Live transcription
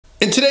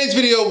In today's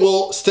video,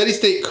 will steady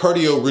state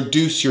cardio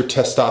reduce your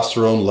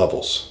testosterone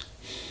levels?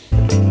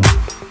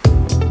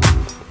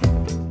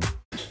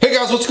 Hey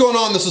guys, what's going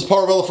on? This is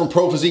Parvella from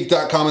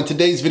ProPhysique.com. In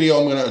today's video,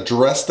 I'm going to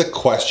address the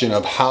question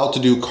of how to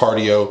do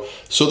cardio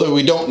so that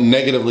we don't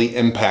negatively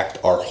impact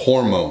our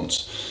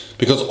hormones.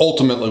 Because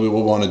ultimately what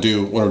we want to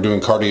do when we're doing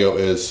cardio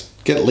is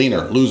get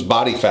leaner, lose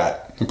body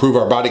fat, improve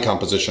our body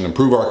composition,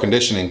 improve our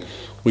conditioning.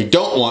 We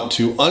don't want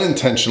to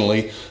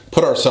unintentionally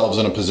put ourselves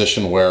in a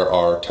position where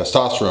our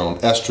testosterone,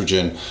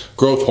 estrogen,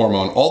 growth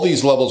hormone, all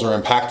these levels are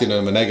impacted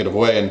in a negative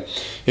way. And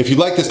if you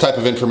like this type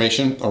of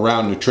information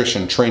around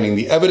nutrition, training,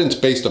 the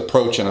evidence-based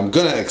approach, and I'm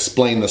gonna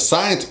explain the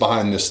science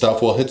behind this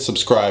stuff, well, hit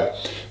subscribe.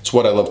 It's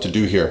what I love to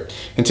do here.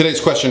 And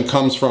today's question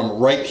comes from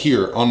right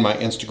here on my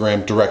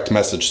Instagram direct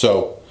message.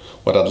 So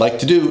what I'd like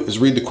to do is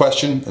read the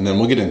question and then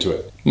we'll get into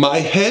it. My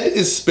head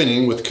is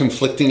spinning with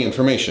conflicting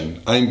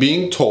information. I'm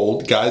being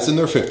told guys in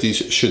their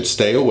 50s should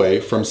stay away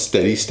from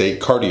steady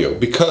state cardio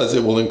because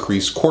it will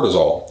increase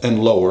cortisol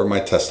and lower my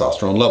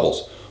testosterone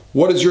levels.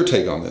 What is your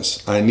take on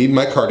this? I need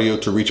my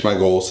cardio to reach my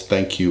goals.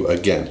 Thank you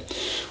again.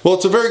 Well,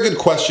 it's a very good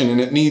question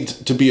and it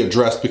needs to be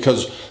addressed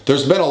because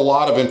there's been a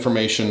lot of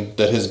information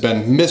that has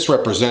been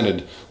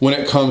misrepresented when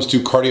it comes to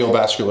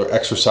cardiovascular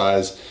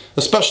exercise,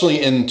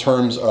 especially in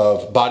terms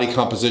of body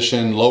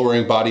composition,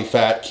 lowering body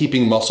fat,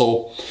 keeping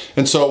muscle.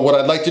 And so what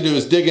I'd like to do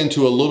is dig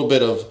into a little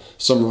bit of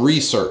some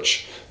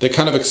research that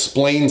kind of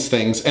explains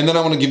things. And then I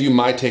want to give you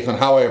my take on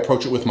how I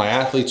approach it with my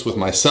athletes, with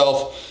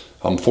myself.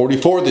 I'm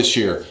 44 this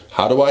year.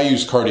 How do I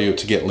use cardio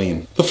to get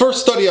lean? The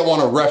first study I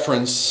want to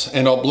reference,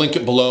 and I'll link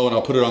it below and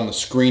I'll put it on the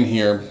screen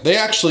here, they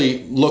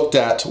actually looked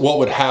at what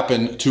would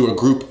happen to a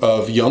group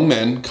of young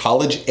men,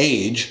 college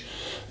age,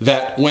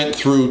 that went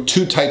through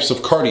two types of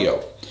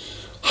cardio.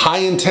 High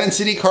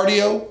intensity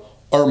cardio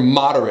or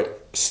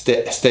moderate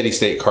steady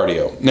state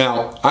cardio.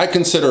 Now, I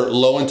consider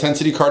low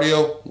intensity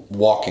cardio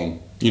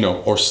walking,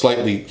 or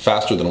slightly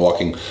faster than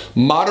walking.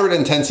 Moderate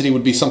intensity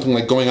would be something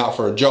like going out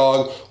for a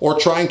jog or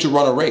trying to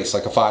run a race,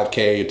 like a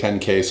 5K, a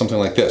 10K, something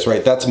like this,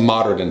 right? That's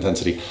moderate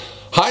intensity.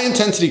 High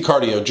intensity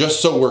cardio, just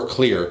so we're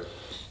clear,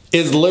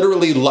 is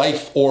literally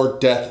life or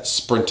death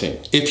sprinting.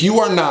 If you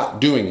are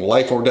not doing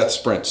life or death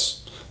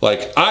sprints,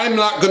 like I'm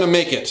not gonna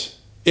make it,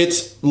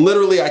 it's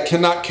literally I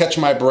cannot catch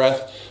my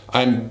breath,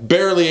 I'm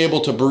barely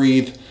able to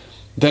breathe,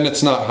 then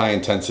it's not high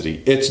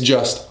intensity. It's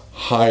just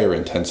higher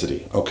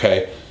intensity,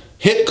 okay?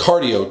 HIIT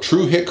cardio,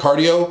 true HIIT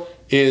cardio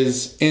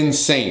is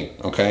insane,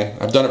 okay?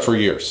 I've done it for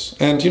years.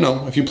 And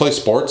if you play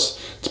sports,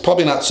 it's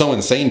probably not so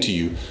insane to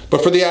you,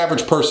 but for the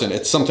average person,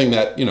 it's something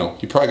that, you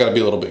probably gotta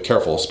be a little bit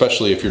careful,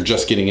 especially if you're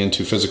just getting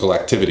into physical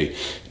activity.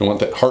 You don't want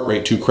that heart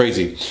rate too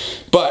crazy.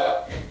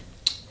 But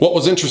what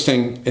was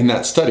interesting in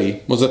that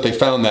study was that they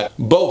found that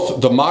both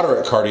the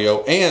moderate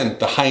cardio and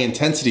the high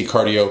intensity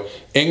cardio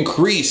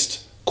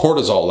increased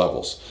cortisol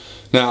levels.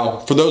 Now,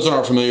 for those that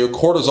aren't familiar,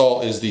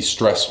 cortisol is the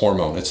stress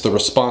hormone. It's the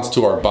response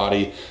to our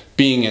body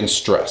being in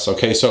stress,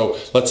 okay? So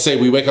let's say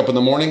we wake up in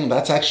the morning,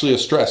 that's actually a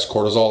stress,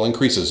 cortisol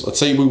increases. Let's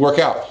say we work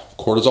out,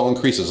 cortisol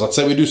increases. Let's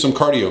say we do some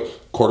cardio,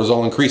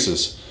 cortisol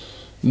increases.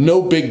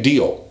 No big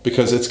deal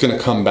because it's gonna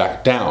come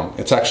back down.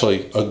 It's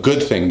actually a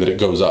good thing that it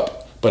goes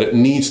up, but it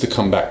needs to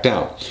come back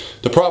down.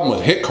 The problem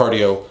with HIIT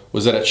cardio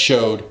was that it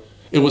showed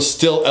it was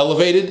still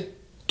elevated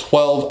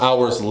 12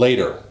 hours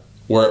later,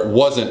 where it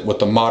wasn't with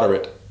the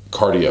moderate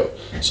cardio.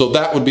 So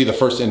that would be the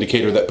first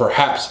indicator that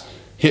perhaps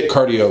HIIT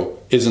cardio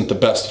isn't the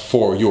best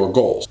for your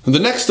goals. In the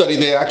next study,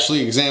 they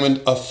actually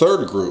examined a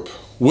third group,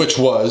 which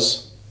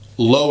was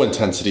low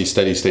intensity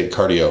steady state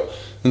cardio.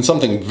 And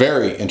something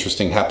very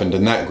interesting happened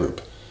in that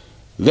group.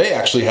 They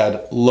actually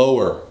had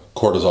lower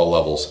cortisol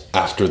levels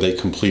after they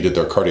completed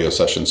their cardio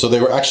session. So they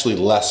were actually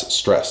less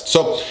stressed.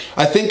 So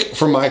I think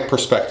from my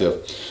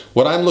perspective,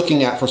 what I'm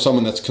looking at for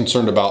someone that's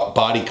concerned about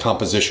body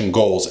composition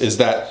goals is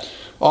that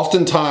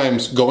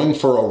oftentimes going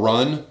for a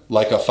run,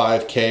 like a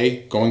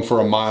 5K, going for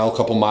a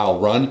couple mile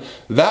run,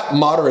 that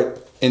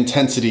moderate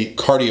intensity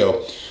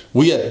cardio,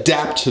 we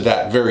adapt to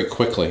that very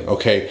quickly,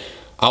 okay?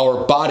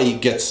 Our body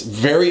gets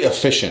very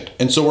efficient.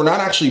 And so we're not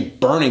actually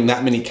burning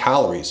that many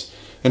calories.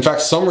 In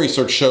fact, some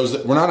research shows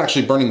that we're not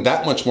actually burning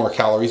that much more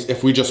calories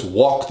if we just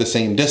walk the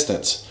same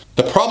distance.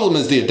 The problem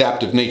is the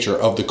adaptive nature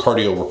of the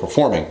cardio we're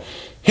performing.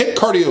 HIIT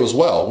cardio as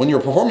well. When you're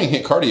performing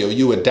HIIT cardio,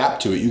 you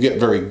adapt to it, you get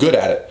very good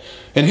at it.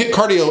 And HIIT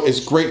cardio is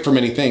great for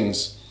many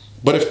things,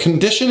 but if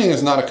conditioning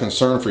is not a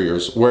concern for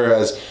yours,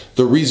 whereas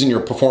the reason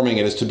you're performing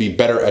it is to be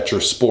better at your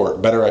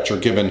sport, better at your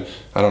given,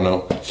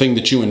 thing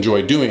that you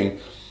enjoy doing,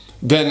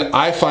 then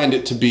I find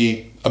it to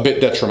be a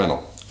bit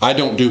detrimental. I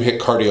don't do HIIT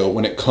cardio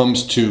when it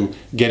comes to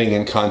getting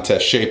in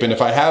contest shape. And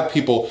if I have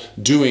people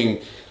doing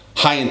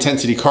high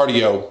intensity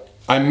cardio,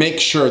 I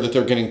make sure that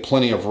they're getting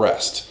plenty of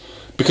rest.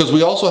 Because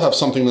we also have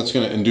something that's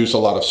going to induce a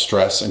lot of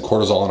stress and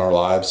cortisol in our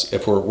lives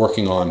if we're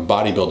working on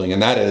bodybuilding,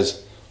 and that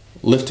is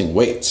lifting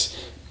weights.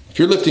 If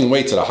you're lifting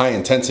weights at a high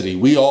intensity,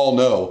 we all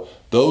know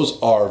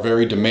those are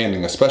very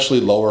demanding,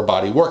 especially lower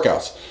body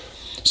workouts.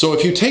 So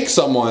if you take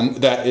someone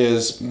that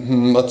is,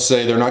 let's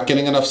say they're not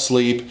getting enough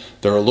sleep,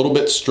 they're a little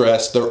bit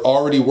stressed, they're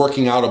already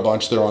working out a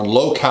bunch, they're on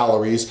low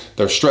calories,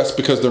 they're stressed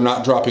because they're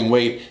not dropping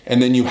weight,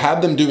 and then you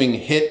have them doing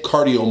HIIT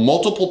cardio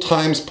multiple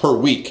times per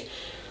week,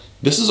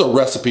 this is a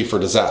recipe for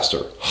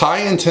disaster. High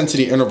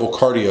intensity interval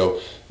cardio,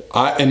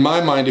 in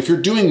my mind, if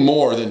you're doing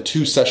more than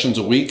 2 sessions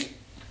a week,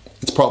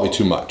 it's probably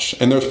too much.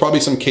 And there's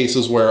probably some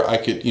cases where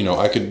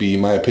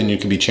my opinion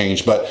could be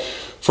changed, but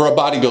for a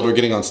bodybuilder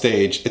getting on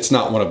stage, it's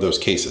not one of those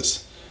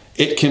cases.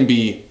 It can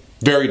be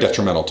very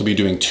detrimental to be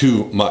doing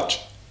too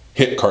much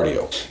HIIT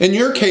cardio. In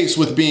your case,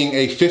 with being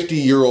a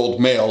 50-year-old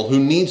male who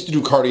needs to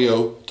do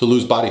cardio to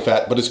lose body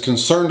fat, but is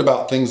concerned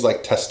about things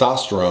like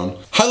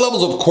testosterone, high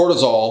levels of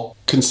cortisol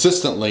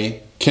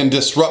consistently can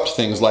disrupt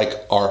things like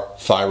our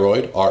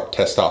thyroid, our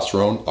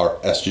testosterone, our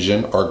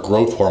estrogen, our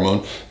growth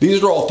hormone.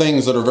 These are all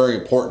things that are very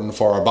important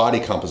for our body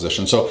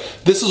composition. So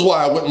this is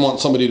why I wouldn't want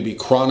somebody to be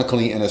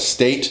chronically in a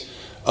state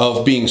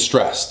of being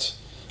stressed.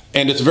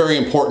 And it's very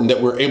important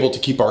that we're able to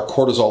keep our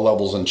cortisol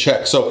levels in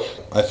check. So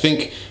I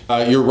think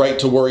you're right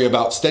to worry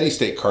about steady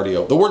state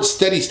cardio. The word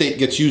steady state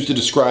gets used to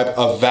describe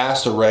a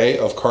vast array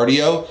of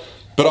cardio,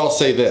 but I'll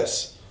say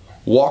this: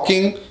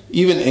 walking,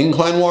 even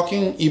incline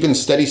walking, even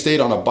steady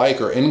state on a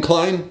bike or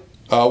incline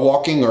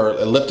walking or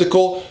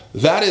elliptical,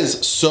 that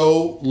is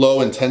so low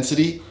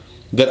intensity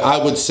that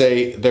I would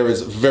say there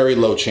is very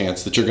low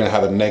chance that you're gonna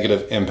have a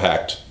negative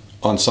impact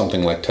on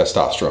something like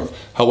testosterone.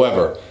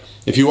 However,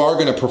 if you are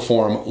gonna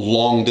perform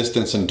long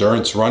distance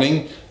endurance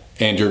running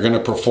and you're gonna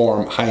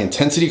perform high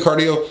intensity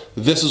cardio,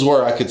 this is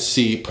where I could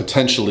see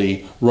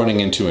potentially running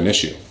into an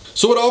issue.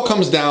 So it all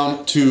comes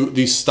down to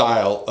the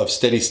style of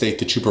steady state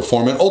that you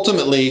perform. And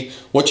ultimately,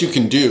 what you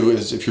can do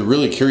is, if you're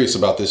really curious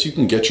about this, you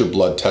can get your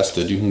blood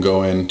tested. You can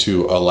go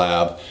into a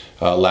lab,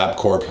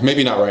 LabCorp,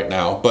 maybe not right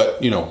now,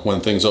 but when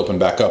things open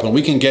back up, and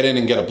we can get in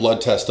and get a blood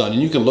test done,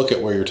 and you can look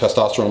at where your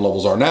testosterone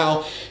levels are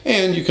now,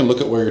 and you can look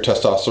at where your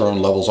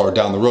testosterone levels are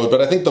down the road.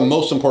 But I think the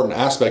most important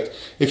aspect,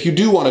 if you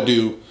do want to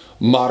do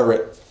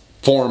moderate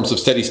forms of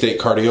steady state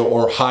cardio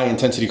or high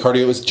intensity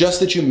cardio, is just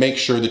that you make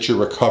sure that you're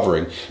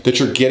recovering, that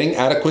you're getting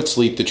adequate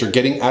sleep, that you're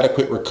getting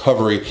adequate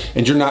recovery,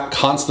 and you're not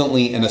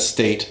constantly in a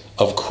state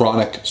of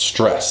chronic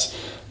stress.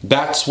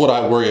 That's what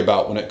I worry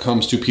about when it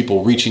comes to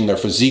people reaching their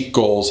physique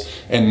goals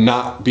and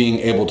not being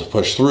able to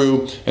push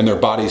through and their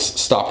bodies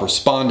stop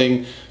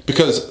responding,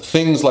 because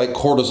things like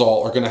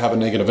cortisol are going to have a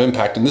negative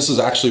impact. And this is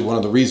actually one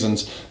of the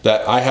reasons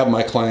that I have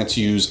my clients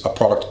use a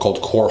product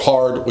called Core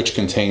Hard, which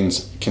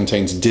contains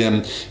DIM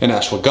and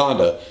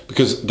ashwagandha,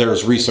 because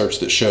there's research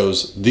that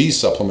shows these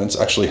supplements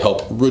actually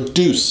help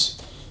reduce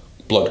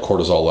blood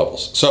cortisol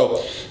levels.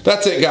 So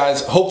that's it,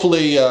 guys.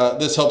 Hopefully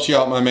this helps you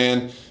out, my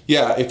man.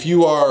 Yeah, if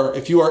you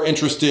are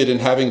interested in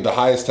having the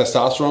highest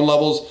testosterone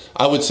levels,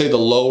 I would say the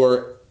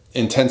lower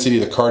intensity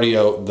the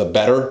cardio, the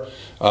better.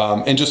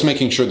 And just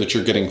making sure that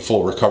you're getting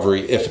full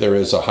recovery if there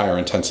is a higher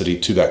intensity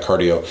to that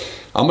cardio.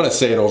 I'm gonna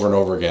say it over and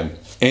over again.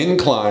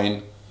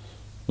 Incline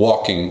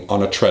walking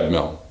on a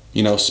treadmill.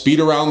 Speed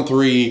around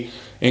 3,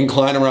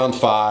 incline around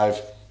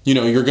 5.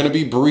 You're gonna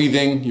be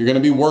breathing, you're gonna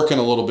be working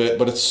a little bit,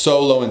 but it's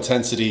so low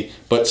intensity,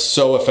 but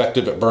so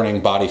effective at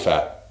burning body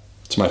fat.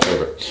 It's my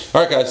favorite.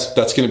 All right, guys,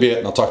 that's gonna be it,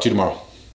 and I'll talk to you tomorrow.